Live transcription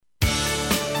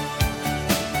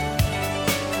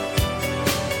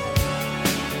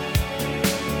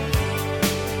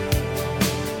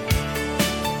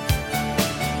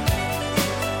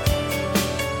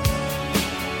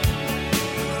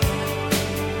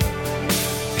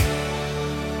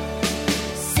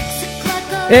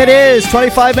It is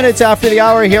 25 minutes after the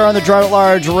hour here on the Drive at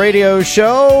Large radio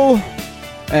show.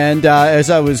 And as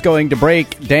I was going to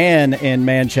break, Dan in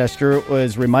Manchester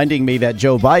was reminding me that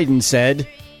Joe Biden said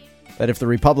that if the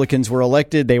Republicans were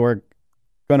elected, they were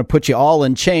going to put you all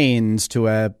in chains to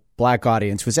a black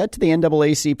audience. Was that to the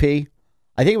NAACP?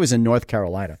 I think it was in North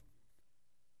Carolina.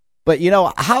 But, you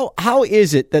know, how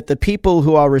is it that the people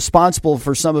who are responsible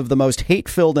for some of the most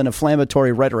hate-filled and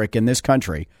inflammatory rhetoric in this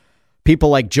country, people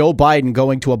like Joe Biden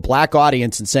going to a black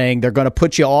audience and saying they're going to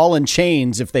put you all in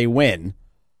chains if they win,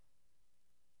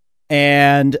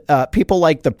 and people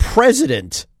like the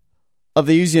president of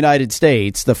the United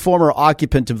States, the former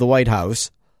occupant of the White House,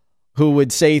 who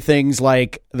would say things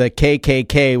like the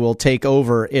KKK will take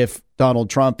over if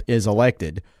Donald Trump is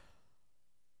elected,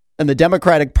 and the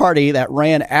Democratic Party that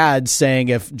ran ads saying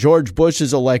if George Bush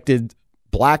is elected,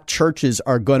 black churches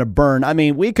are going to burn. I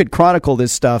mean, we could chronicle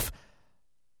this stuff,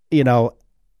 you know,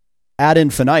 ad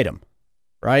infinitum,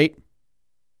 right?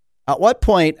 At what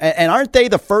point, and aren't they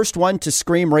the first one to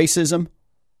scream racism?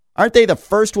 Aren't they the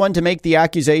first one to make the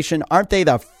accusation? Aren't they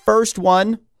the first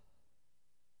one?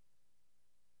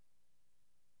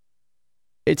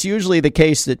 It's usually the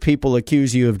case that people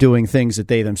accuse you of doing things that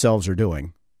they themselves are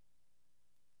doing.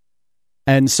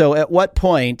 And so at what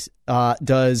point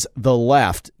does the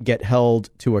left get held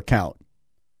to account?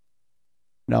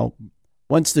 No.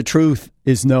 Once the truth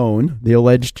is known, the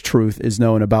alleged truth is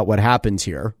known about what happens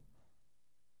here,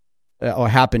 or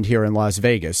happened here in Las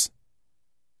Vegas,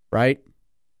 right?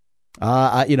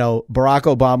 You know, Barack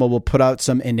Obama will put out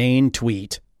some inane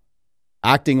tweet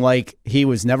acting like he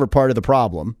was never part of the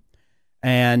problem,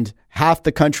 and half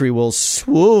the country will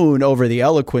swoon over the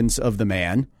eloquence of the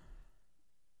man,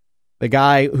 the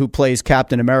guy who plays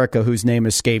Captain America, whose name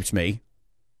escapes me.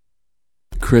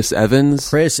 Chris Evans?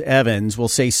 Chris Evans will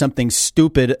say something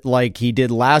stupid like he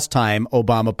did last time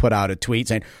Obama put out a tweet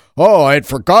saying, "Oh, I had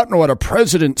forgotten what a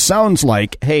president sounds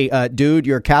like." Hey, dude,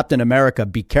 you're Captain America.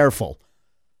 Be careful.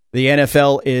 The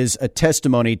NFL is a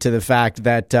testimony to the fact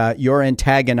that you're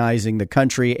antagonizing the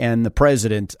country, and the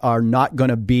president are not going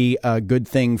to be a good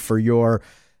thing for your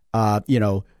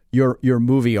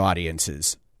movie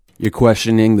audiences. You're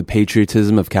questioning the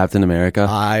patriotism of Captain America?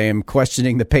 I am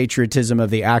questioning the patriotism of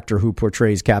the actor who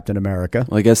portrays Captain America.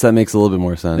 Well, I guess that makes a little bit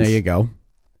more sense. There you go.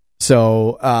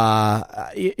 So,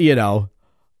 you know,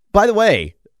 by the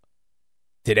way,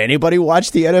 did anybody watch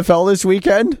the NFL this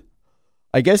weekend?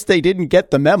 I guess they didn't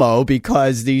get the memo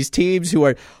because these teams who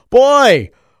are, boy,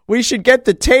 we should get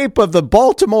the tape of the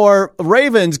Baltimore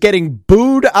Ravens getting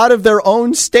booed out of their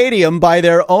own stadium by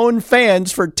their own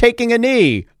fans for taking a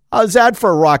knee. How's that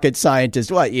for a rocket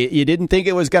scientist? What, you didn't think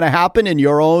it was going to happen in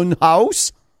your own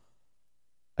house?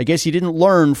 I guess you didn't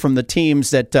learn from the teams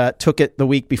that took it the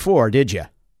week before, did you?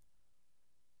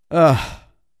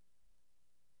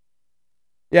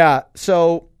 Yeah,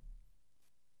 so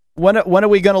when are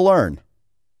we going to learn?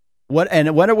 When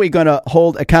are we going to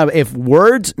hold accountable? If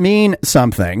words mean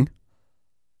something,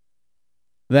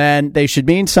 then they should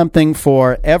mean something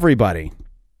for everybody.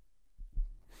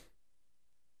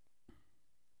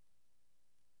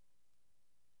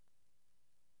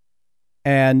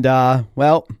 And,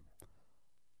 well,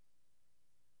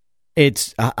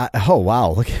 it's, oh,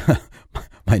 wow, look,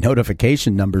 my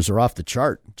notification numbers are off the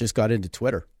chart. Just got into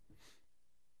Twitter.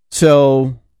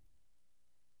 So,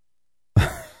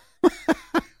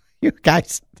 you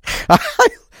guys,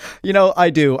 you know,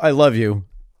 I do. I love you.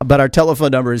 But our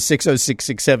telephone number is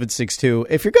 606-6762.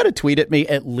 If you're going to tweet at me,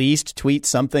 at least tweet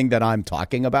something that I'm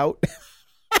talking about.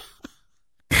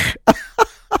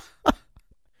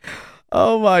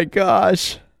 Oh, my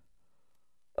gosh.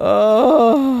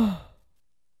 Oh,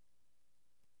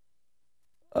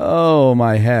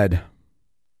 my head.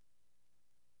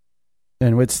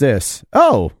 And what's this?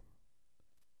 Oh.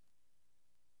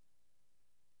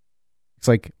 It's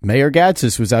like Mayor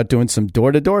Gatzis was out doing some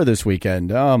door-to-door this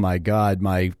weekend. Oh, my God.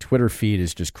 My Twitter feed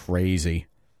is just crazy.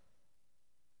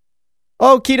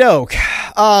 Okie doke.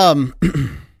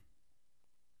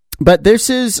 But this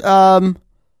is a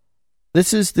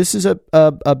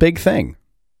big thing.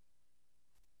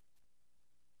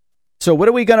 So what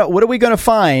are we gonna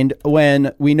find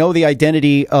when we know the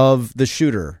identity of the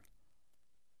shooter?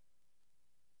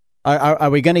 Are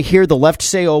we going to hear the left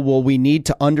say, "Oh, well, we need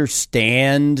to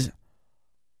understand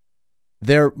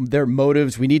their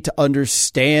motives. We need to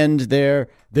understand their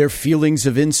feelings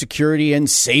of insecurity and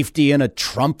safety in a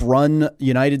Trump-run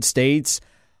United States"?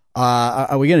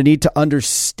 Are we going to need to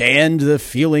understand the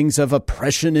feelings of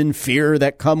oppression and fear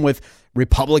that come with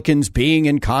Republicans being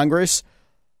in Congress?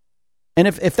 And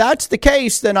if that's the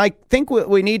case, then I think what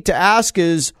we need to ask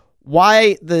is,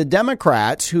 why the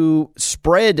Democrats who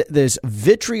spread this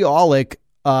vitriolic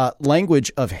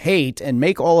language of hate and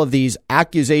make all of these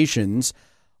accusations,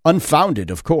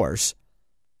 unfounded, of course,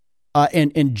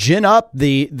 and gin up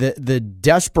the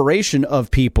desperation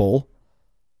of people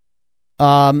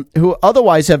who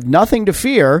otherwise have nothing to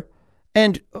fear,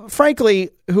 and frankly,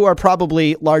 who are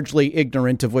probably largely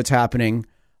ignorant of what's happening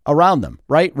around them,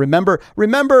 right? Remember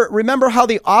how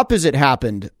the opposite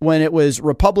happened when it was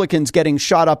Republicans getting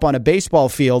shot up on a baseball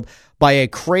field by a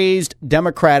crazed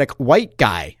Democratic white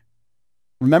guy.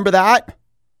 Remember that?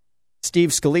 Steve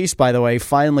Scalise, by the way,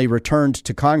 finally returned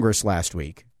to Congress last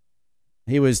week.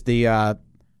 He was the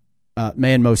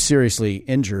man most seriously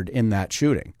injured in that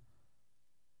shooting.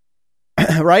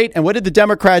 Right? And what did the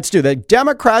Democrats do? The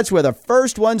Democrats were the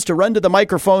first ones to run to the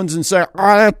microphones and say,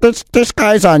 this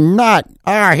guy's a nut.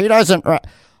 He doesn't,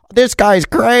 this guy's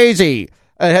crazy.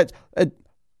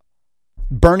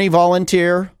 Bernie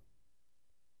volunteer,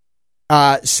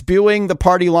 spewing the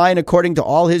party line according to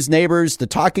all his neighbors, the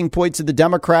talking points of the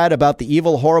Democrat about the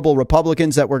evil, horrible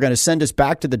Republicans that were going to send us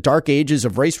back to the dark ages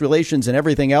of race relations and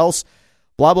everything else.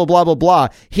 Blah, blah, blah, blah, blah.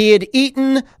 He had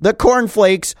eaten the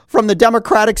cornflakes from the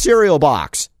Democratic cereal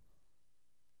box.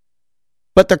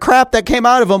 But the crap that came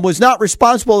out of him was not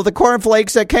responsible for the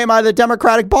cornflakes that came out of the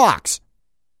Democratic box.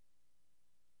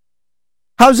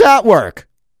 How's that work?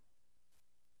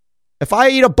 If I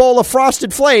eat a bowl of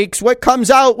Frosted Flakes, what comes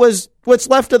out was what's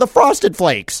left of the Frosted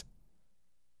Flakes.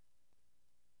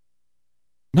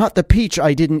 Not the peach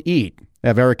I didn't eat. I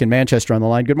have Eric in Manchester on the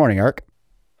line. Good morning, Eric.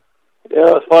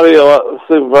 Yeah, it's funny. I was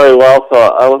sleeping very well, so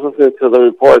I was listening to the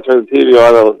report, turned the TV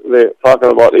on. They were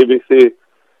talking about ABC,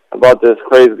 about this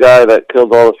crazy guy that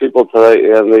killed all the people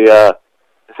today. And I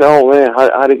said, oh, man,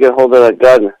 how do you get hold of that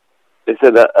gun? They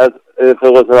said that if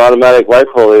it was an automatic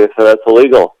rifle, they said that's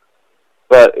illegal.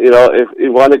 But, if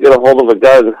you want to get a hold of a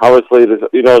gun, obviously, there's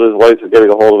ways of getting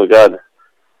a hold of a gun,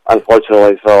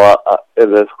 unfortunately. So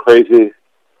in this crazy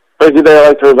day, I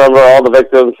like to remember all the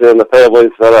victims and the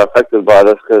families that are affected by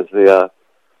this because,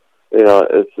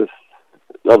 it's just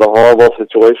another horrible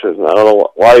situation. I don't know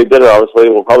why he did it, obviously.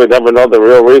 We'll probably never know the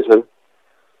real reason.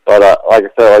 But like I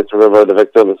said, I like to remember the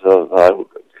victims of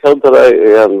killed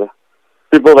today and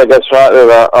people that get shot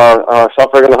and are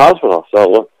suffering in the hospital.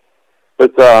 So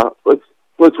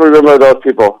let's remember those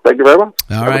people. Thank you very much.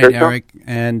 All right, Eric.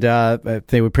 And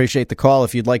they would appreciate the call.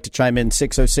 If you'd like to chime in,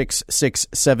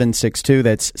 606-6762.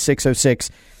 That's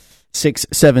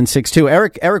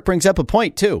 606-6762. Eric brings up a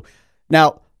point, too.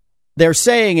 Now, they're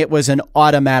saying it was an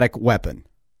automatic weapon,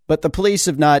 but the police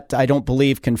have not, I don't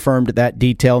believe, confirmed that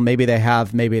detail. Maybe they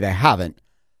have, maybe they haven't.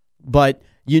 But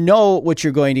what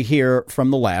you're going to hear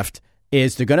from the left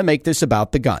is they're going to make this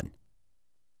about the gun.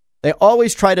 They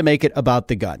always try to make it about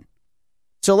the gun.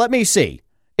 So let me see.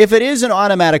 If it is an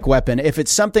automatic weapon, if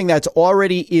it's something that's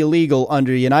already illegal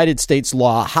under United States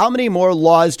law, how many more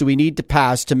laws do we need to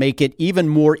pass to make it even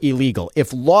more illegal?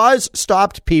 If laws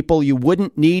stopped people, you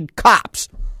wouldn't need cops.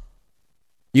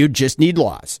 You'd just need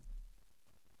laws.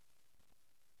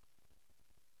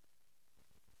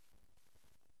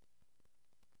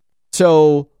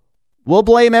 So we'll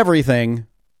blame everything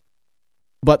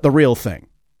but the real thing.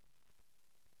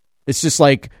 It's just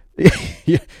like,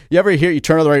 you ever hear, you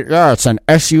turn on the radio, yeah, it's an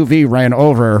SUV ran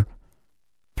over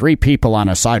 3 people on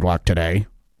a sidewalk today.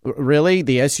 Really?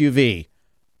 The SUV?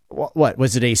 What?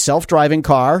 Was it a self-driving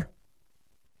car?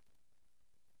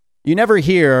 You never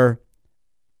hear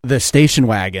the station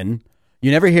wagon. You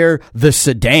never hear the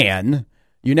sedan.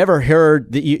 You never hear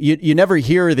you never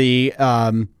hear the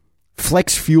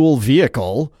flex fuel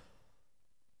vehicle.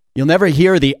 You'll never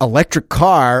hear the electric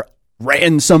car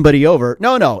ran somebody over.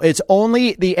 No, it's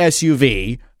only the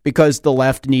SUV because the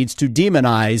left needs to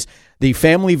demonize the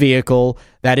family vehicle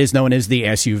that is known as the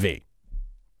SUV.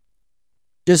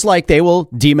 Just like they will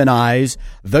demonize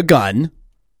the gun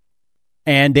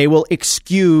and they will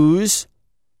excuse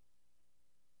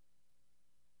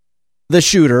the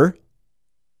shooter.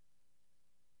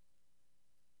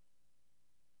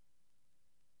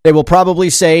 They will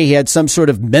probably say he had some sort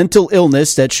of mental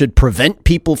illness that should prevent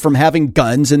people from having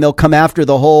guns, and they'll come after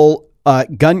the whole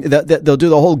gun. They'll do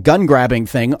the whole gun grabbing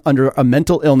thing under a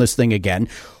mental illness thing again.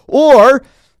 Or,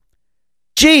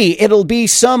 it'll be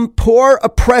some poor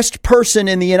oppressed person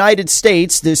in the United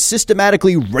States, this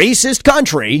systematically racist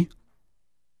country,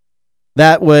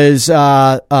 that was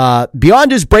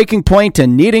beyond his breaking point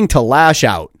and needing to lash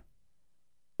out.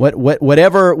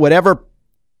 Whatever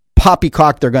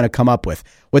poppycock they're going to come up with.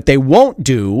 What they won't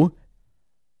do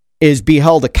is be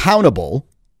held accountable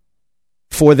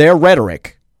for their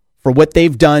rhetoric, for what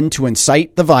they've done to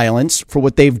incite the violence, for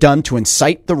what they've done to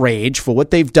incite the rage, for what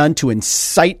they've done to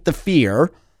incite the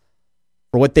fear,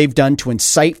 for what they've done to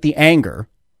incite the anger.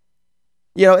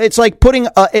 You know, it's like putting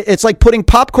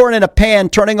popcorn in a pan,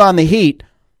 turning on the heat,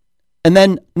 and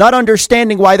then not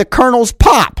understanding why the kernels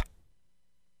pop.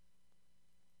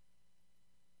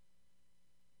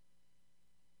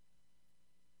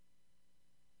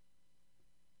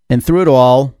 And through it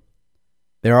all,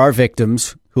 there are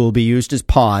victims who will be used as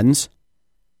pawns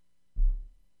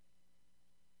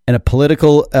and a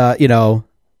political, and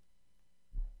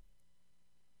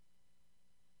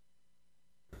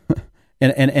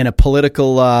a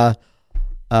political, a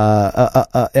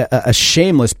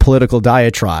shameless political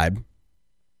diatribe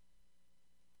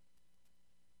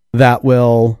that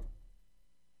will,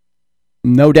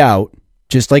 no doubt,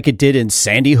 just like it did in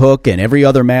Sandy Hook and every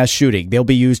other mass shooting, they'll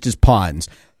be used as pawns.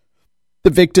 The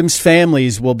victims'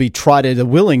 families will be trotted, the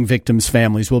willing victims'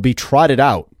 families will be trotted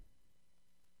out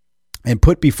and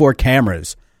put before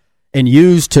cameras and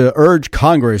used to urge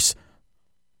Congress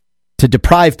to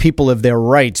deprive people of their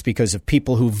rights because of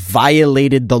people who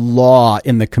violated the law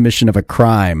in the commission of a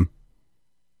crime.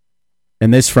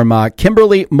 And this from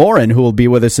Kimberly Morin, who will be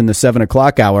with us in the 7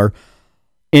 o'clock hour.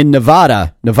 In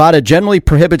Nevada generally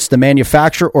prohibits the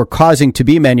manufacture or causing to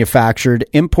be manufactured,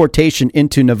 importation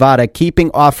into Nevada,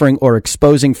 keeping, offering, or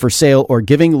exposing for sale or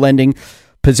giving, lending,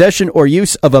 possession, or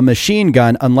use of a machine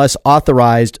gun unless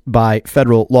authorized by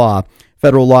federal law.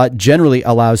 Federal law generally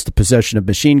allows the possession of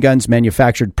machine guns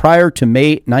manufactured prior to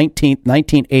May 19th,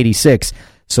 1986,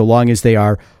 so long as they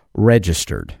are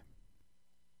registered.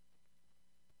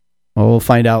 Well, we'll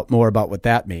find out more about what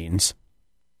that means.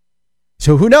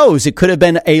 So who knows? It could have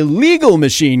been a legal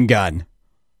machine gun.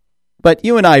 But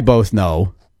you and I both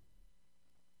know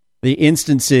the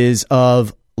instances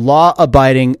of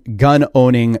law-abiding,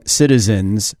 gun-owning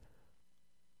citizens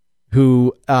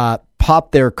who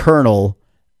pop their kernel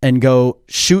and go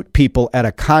shoot people at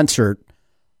a concert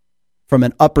from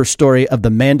an upper story of the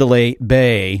Mandalay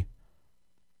Bay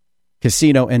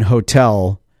casino and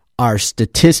hotel are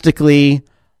statistically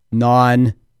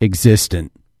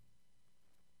non-existent.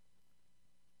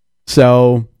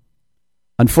 So,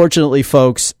 unfortunately,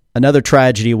 folks, another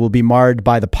tragedy will be marred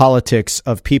by the politics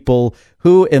of people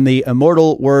who, in the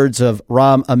immortal words of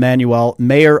Rahm Emanuel,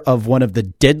 mayor of one of the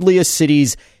deadliest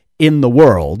cities in the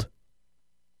world,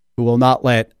 who will not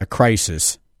let a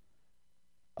crisis,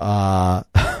 who will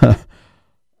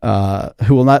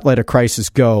not let a crisis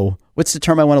go. What's the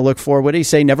term I want to look for? What did he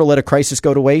say? Never let a crisis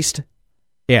go to waste?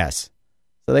 Yes.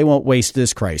 So they won't waste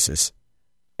this crisis.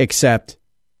 Except,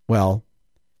 well,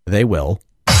 they will.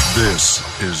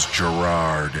 This is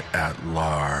Gerard at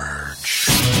Large.